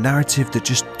up in a narrative that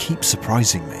just keeps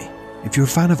surprising me. If you're a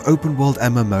fan of open world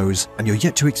MMOs and you're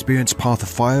yet to experience Path of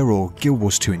Fire or Guild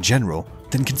Wars 2 in general,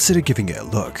 then consider giving it a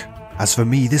look. As for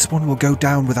me, this one will go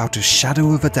down without a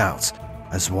shadow of a doubt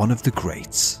as one of the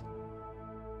greats.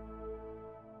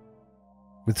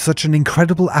 With such an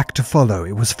incredible act to follow,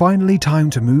 it was finally time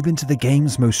to move into the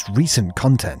game's most recent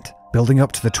content, building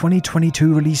up to the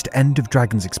 2022 released End of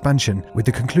Dragons expansion, with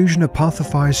the conclusion of Path of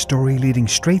Fire's story leading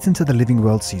straight into the Living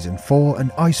World Season 4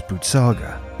 and Iceboot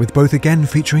Saga, with both again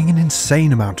featuring an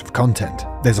insane amount of content.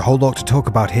 There's a whole lot to talk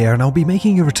about here, and I'll be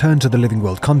making a return to the Living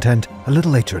World content a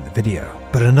little later in the video.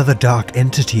 But another dark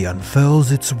entity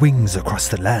unfurls its wings across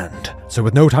the land. So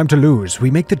with no time to lose,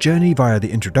 we make the journey via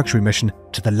the introductory mission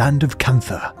to the land of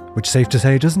Cantha, which safe to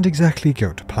say doesn't exactly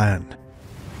go to plan.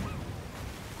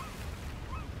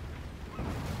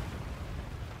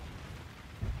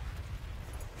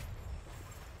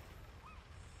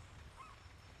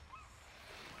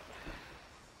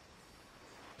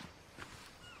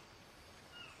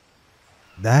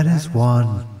 That is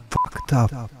one fucked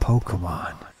up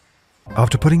Pokemon.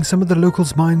 After putting some of the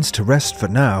locals' minds to rest for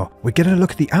now, we get a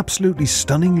look at the absolutely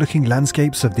stunning looking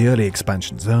landscapes of the early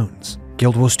expansion zones.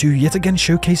 Guild Wars 2 yet again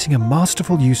showcasing a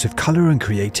masterful use of colour and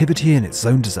creativity in its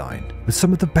zone design, with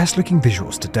some of the best looking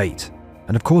visuals to date.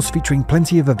 And of course featuring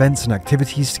plenty of events and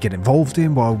activities to get involved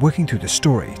in while working through the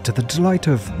story, to the delight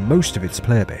of most of its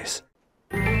player base.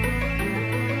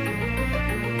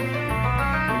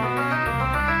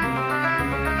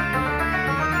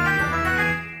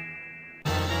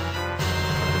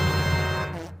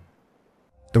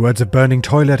 The words of Burning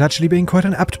Toilet actually being quite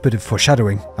an apt bit of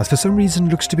foreshadowing, as for some reason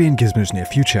looks to be in Gizmo's near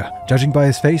future, judging by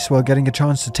his face while getting a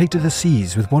chance to take to the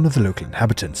seas with one of the local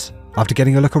inhabitants. After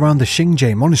getting a look around the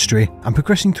Xingje Monastery and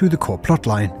progressing through the core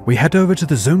plotline, we head over to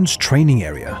the zone's training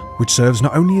area, which serves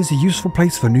not only as a useful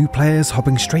place for new players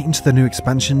hopping straight into the new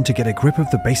expansion to get a grip of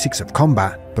the basics of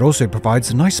combat, but also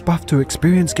provides a nice buff to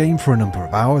experience game for a number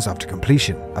of hours after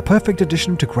completion, a perfect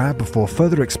addition to grab before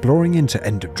further exploring into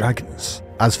End of Dragons.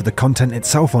 As for the content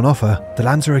itself on offer, the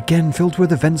lands are again filled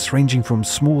with events ranging from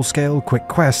small-scale quick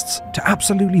quests to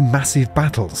absolutely massive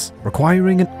battles,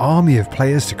 requiring an army of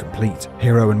players to complete.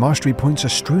 Hero and mastery points are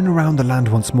strewn around the land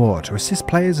once more to assist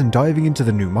players in diving into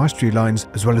the new mastery lines,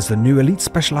 as well as the new elite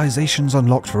specializations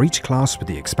unlocked for each class with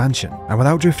the expansion. And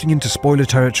without drifting into spoiler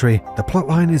territory, the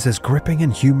plotline is as gripping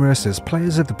and humorous as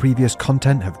players of the previous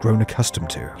content have grown accustomed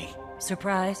to.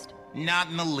 Surprised? Not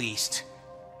in the least.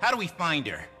 How do we find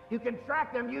her? You can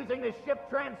track them using the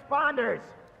ship transponders.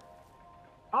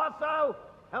 Also,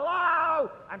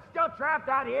 hello? I'm still trapped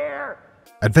out here.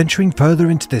 Adventuring further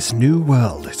into this new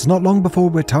world, it's not long before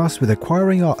we're tasked with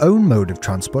acquiring our own mode of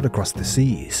transport across the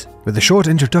seas, with a short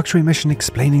introductory mission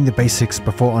explaining the basics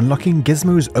before unlocking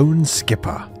Gizmo's own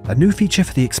Skipper, a new feature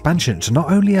for the expansion to not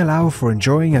only allow for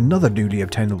enjoying another newly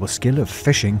obtainable skill of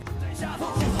fishing,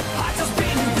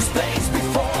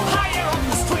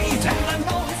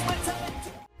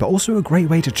 but also a great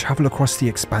way to travel across the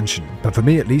expansion, but for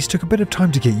me at least took a bit of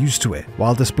time to get used to it,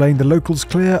 while displaying the locals'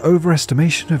 clear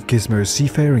overestimation of Gizmo's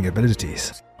seafaring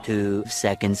abilities. 2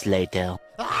 seconds later.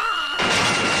 Oh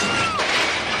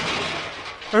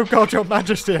god, your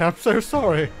majesty, I'm so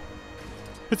sorry.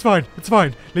 It's fine,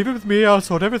 leave it with me, I'll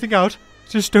sort everything out.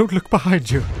 Just don't look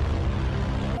behind you.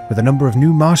 With a number of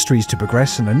new masteries to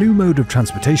progress and a new mode of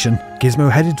transportation, Gizmo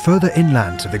headed further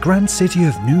inland to the grand city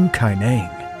of New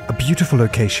Kaineng. A beautiful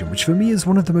location which for me is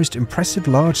one of the most impressive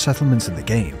large settlements in the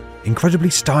game. Incredibly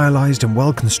stylized and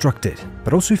well constructed,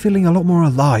 but also feeling a lot more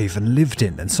alive and lived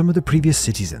in than some of the previous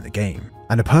cities in the game.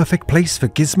 And a perfect place for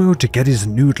Gizmo to get his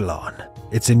noodle on.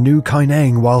 It's in New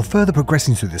Kaineng, while further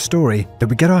progressing through the story, that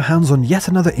we get our hands on yet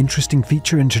another interesting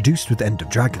feature introduced with End of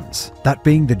Dragons, that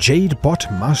being the Jade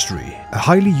Bot Mastery, a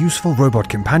highly useful robot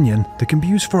companion that can be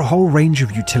used for a whole range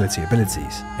of utility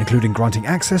abilities, including granting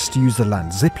access to use the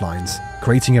land ziplines,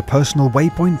 creating a personal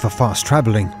waypoint for fast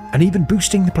travelling, and even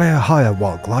boosting the player higher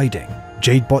while gliding.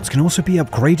 Jade bots can also be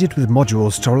upgraded with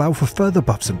modules to allow for further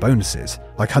buffs and bonuses,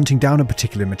 like hunting down a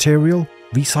particular material,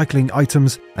 recycling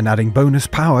items, and adding bonus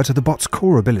power to the bot's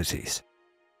core abilities.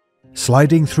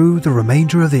 Sliding through the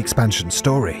remainder of the expansion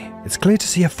story, it's clear to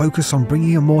see a focus on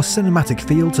bringing a more cinematic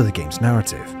feel to the game's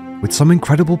narrative, with some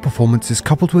incredible performances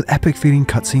coupled with epic feeling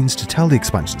cutscenes to tell the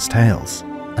expansion's tales.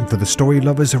 And for the story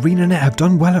lovers, ArenaNet have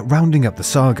done well at rounding up the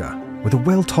saga, with a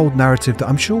well-told narrative that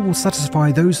I'm sure will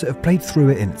satisfy those that have played through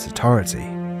it in its entirety.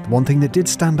 The one thing that did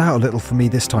stand out a little for me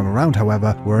this time around,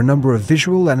 however, were a number of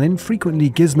visual and infrequently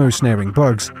Gizmo-snaring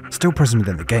bugs still present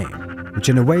within the game, which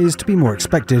in a way is to be more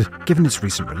expected given its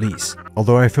recent release.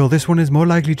 Although I feel this one is more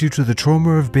likely due to the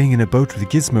trauma of being in a boat with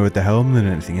Gizmo at the helm than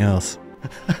anything else.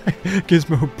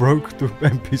 Gizmo broke the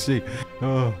NPC.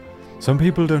 Oh. Some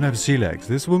people don't have sea legs,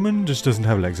 this woman just doesn't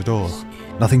have legs at all.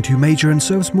 Nothing too major and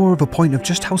serves more of a point of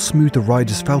just how smooth the ride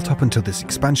has felt up until this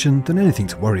expansion than anything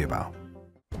to worry about.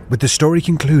 With the story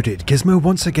concluded, Gizmo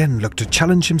once again looked to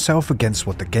challenge himself against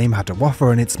what the game had to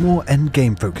offer in its more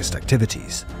endgame focused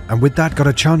activities, and with that got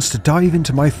a chance to dive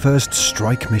into my first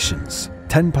Strike missions.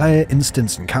 10-player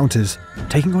instance encounters,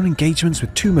 taking on engagements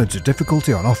with 2 modes of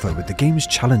difficulty on offer with the game's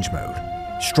challenge mode.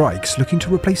 Strikes looking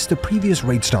to replace the previous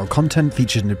raid-style content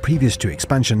featured in the previous 2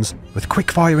 expansions with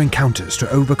quick-fire encounters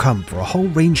to overcome for a whole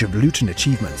range of loot and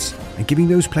achievements, and giving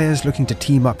those players looking to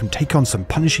team up and take on some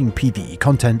punishing PvE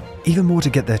content even more to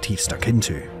get their teeth stuck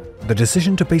into. The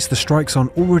decision to base the strikes on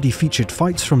already featured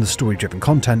fights from the story-driven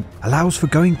content allows for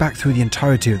going back through the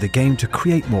entirety of the game to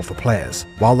create more for players,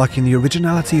 while lacking the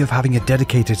originality of having a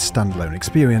dedicated standalone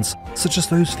experience, such as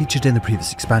those featured in the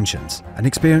previous expansions, an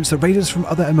experience that raiders from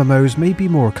other MMOs may be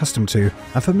more accustomed to,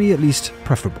 and for me at least,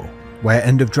 preferable. Where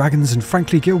End of Dragons and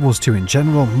frankly Guild Wars 2 in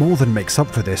general more than makes up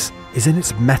for this is in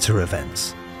its meta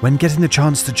events. When getting the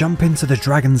chance to jump into the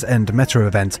Dragon's End meta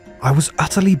event, I was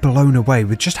utterly blown away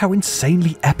with just how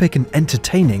insanely epic and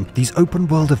entertaining these open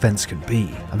world events can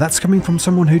be. And that's coming from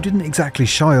someone who didn't exactly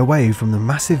shy away from the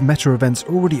massive meta events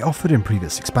already offered in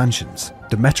previous expansions.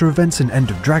 The meta events in End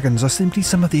of Dragons are simply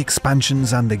some of the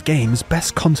expansions and the game's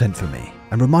best content for me,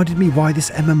 and reminded me why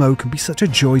this MMO can be such a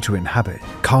joy to inhabit,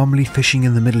 calmly fishing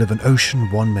in the middle of an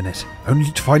ocean 1 minute, only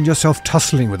to find yourself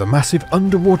tussling with a massive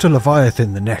underwater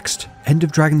leviathan the next. End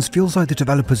of Dragons feels like the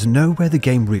developers know where the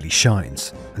game really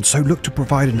shines, and so look to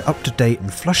provide an up-to-date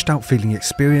and flushed-out feeling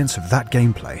experience of that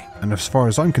gameplay, and as far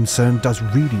as I'm concerned does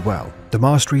really well. The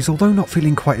masteries, although not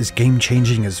feeling quite as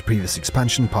game-changing as the previous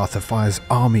expansion Path of Fire's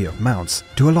army of mounts,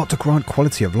 do a lot to grant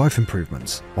quality of life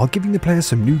improvements, while giving the players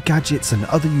some new gadgets and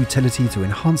other utility to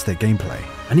enhance their gameplay,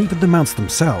 and even the mounts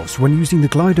themselves when using the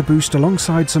glider boost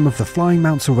alongside some of the flying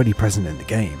mounts already present in the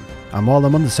game. And while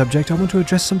I'm on the subject, I want to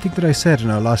address something that I said in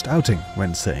our last outing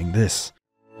when saying this.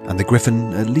 And the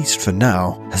Griffin, at least for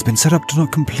now, has been set up to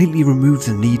not completely remove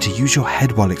the need to use your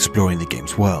head while exploring the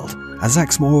game's world, as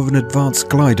acts more of an advanced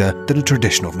glider than a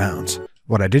traditional mount.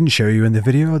 What I didn't show you in the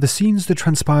video are the scenes that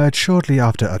transpired shortly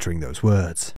after uttering those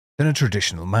words, than a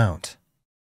traditional mount.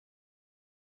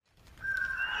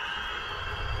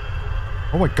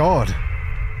 Oh my god!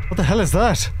 What the hell is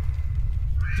that?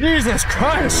 Jesus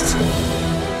Christ!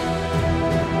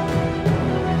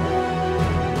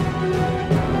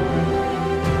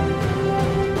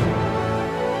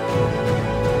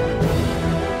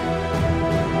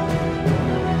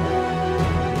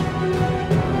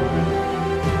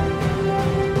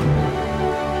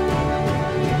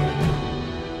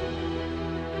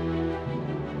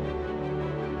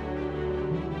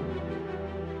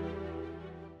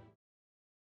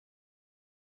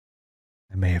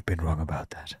 I may have been wrong about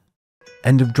that.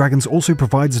 End of Dragons also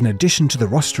provides an addition to the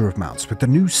roster of mounts with the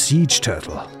new Siege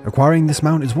Turtle. Acquiring this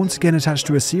mount is once again attached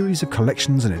to a series of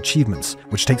collections and achievements,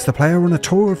 which takes the player on a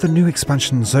tour of the new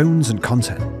expansion zones and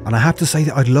content. And I have to say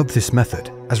that I love this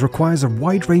method, as requires a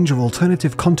wide range of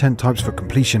alternative content types for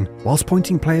completion, whilst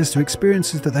pointing players to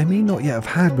experiences that they may not yet have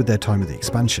had with their time of the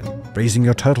expansion. Raising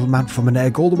your turtle mount from an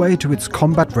egg all the way to its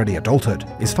combat-ready adulthood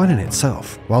is fun in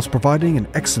itself, whilst providing an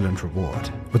excellent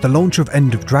reward. With the launch of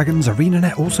End of Dragons,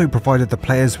 ArenaNet also provided the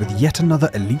players with yet another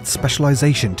elite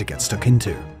specialization to get stuck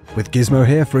into. With Gizmo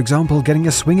here, for example, getting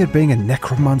a swing at being a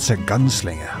Necromancer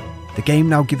Gunslinger. The game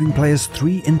now giving players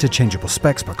 3 interchangeable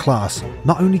specs per class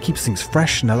not only keeps things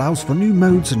fresh and allows for new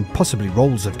modes and possibly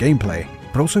roles of gameplay,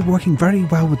 but also working very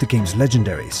well with the game's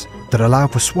legendaries that allow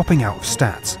for swapping out of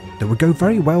stats that would go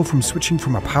very well from switching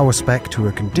from a power spec to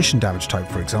a condition damage type,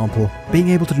 for example, being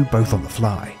able to do both on the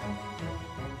fly.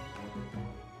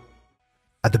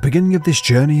 At the beginning of this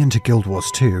journey into Guild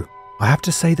Wars 2, I have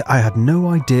to say that I had no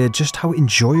idea just how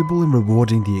enjoyable and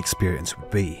rewarding the experience would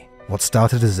be. What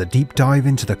started as a deep dive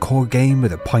into the core game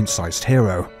with a pint-sized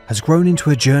hero has grown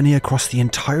into a journey across the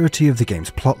entirety of the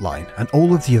game's plotline and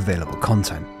all of the available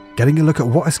content. Getting a look at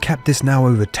what has kept this now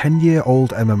over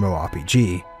 10-year-old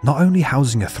MMORPG, not only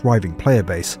housing a thriving player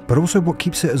base, but also what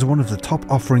keeps it as one of the top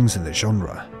offerings in the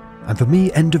genre. And for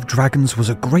me, End of Dragons was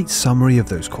a great summary of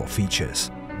those core features.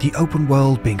 The open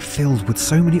world being filled with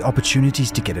so many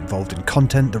opportunities to get involved in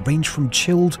content that range from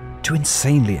chilled to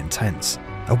insanely intense.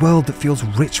 A world that feels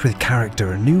rich with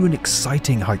character and new and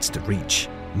exciting heights to reach.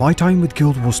 My time with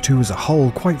Guild Wars 2 as a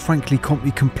whole quite frankly caught me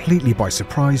completely by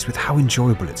surprise with how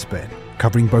enjoyable it's been.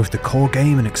 Covering both the core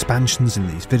game and expansions in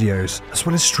these videos, as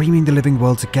well as streaming the living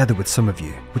world together with some of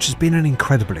you, which has been an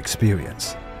incredible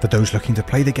experience. For those looking to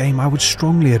play the game, I would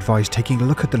strongly advise taking a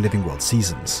look at the Living World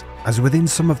seasons, as within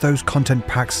some of those content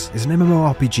packs is an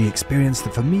MMORPG experience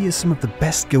that for me is some of the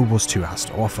best Guild Wars 2 has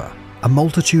to offer. A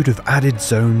multitude of added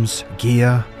zones,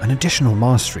 gear, and additional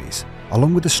masteries,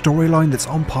 along with a storyline that's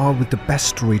on par with the best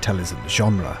storytellers in the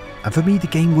genre, and for me the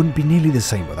game wouldn't be nearly the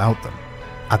same without them.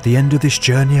 At the end of this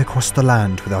journey across the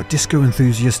land with our disco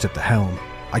enthusiast at the helm,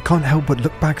 I can't help but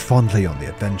look back fondly on the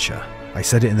adventure. I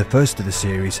said it in the first of the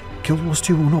series, Guild Wars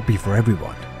 2 will not be for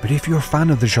everyone, but if you're a fan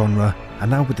of the genre,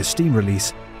 and now with the Steam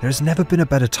release, there has never been a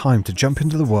better time to jump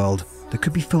into the world that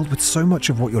could be filled with so much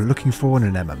of what you're looking for in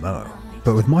an MMO.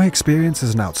 But with my experience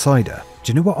as an outsider,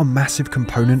 do you know what a massive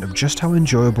component of just how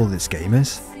enjoyable this game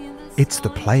is? It's the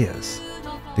players.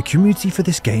 The community for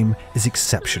this game is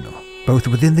exceptional, both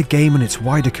within the game and its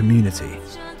wider community.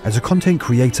 As a content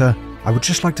creator, I would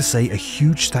just like to say a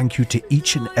huge thank you to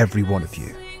each and every one of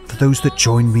you, for those that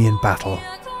joined me in battle,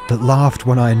 that laughed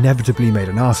when I inevitably made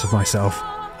an ass of myself,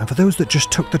 and for those that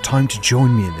just took the time to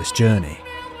join me in this journey.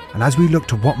 And as we look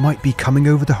to what might be coming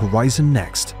over the horizon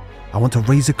next, I want to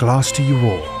raise a glass to you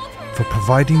all for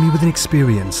providing me with an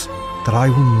experience that I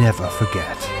will never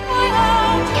forget.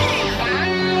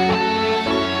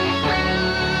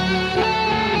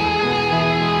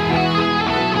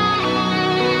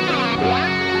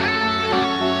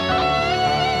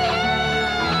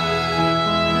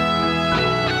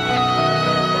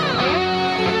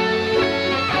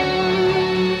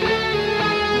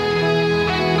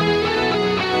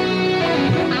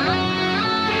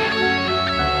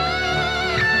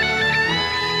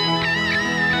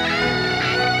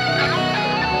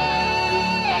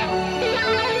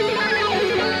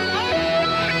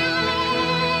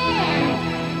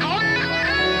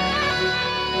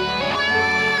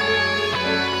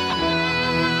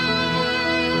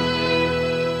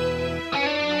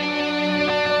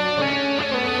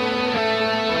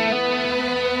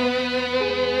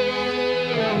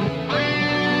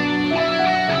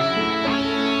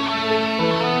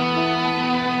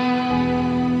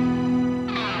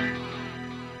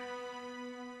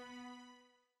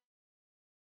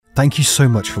 Thank you so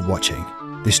much for watching.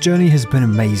 This journey has been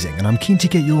amazing and I'm keen to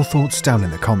get your thoughts down in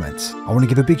the comments. I want to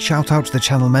give a big shout out to the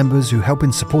channel members who help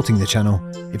in supporting the channel.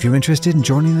 If you're interested in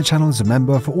joining the channel as a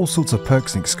member for all sorts of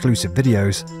perks and exclusive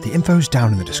videos, the info's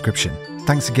down in the description.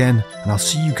 Thanks again, and I'll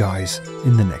see you guys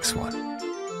in the next one.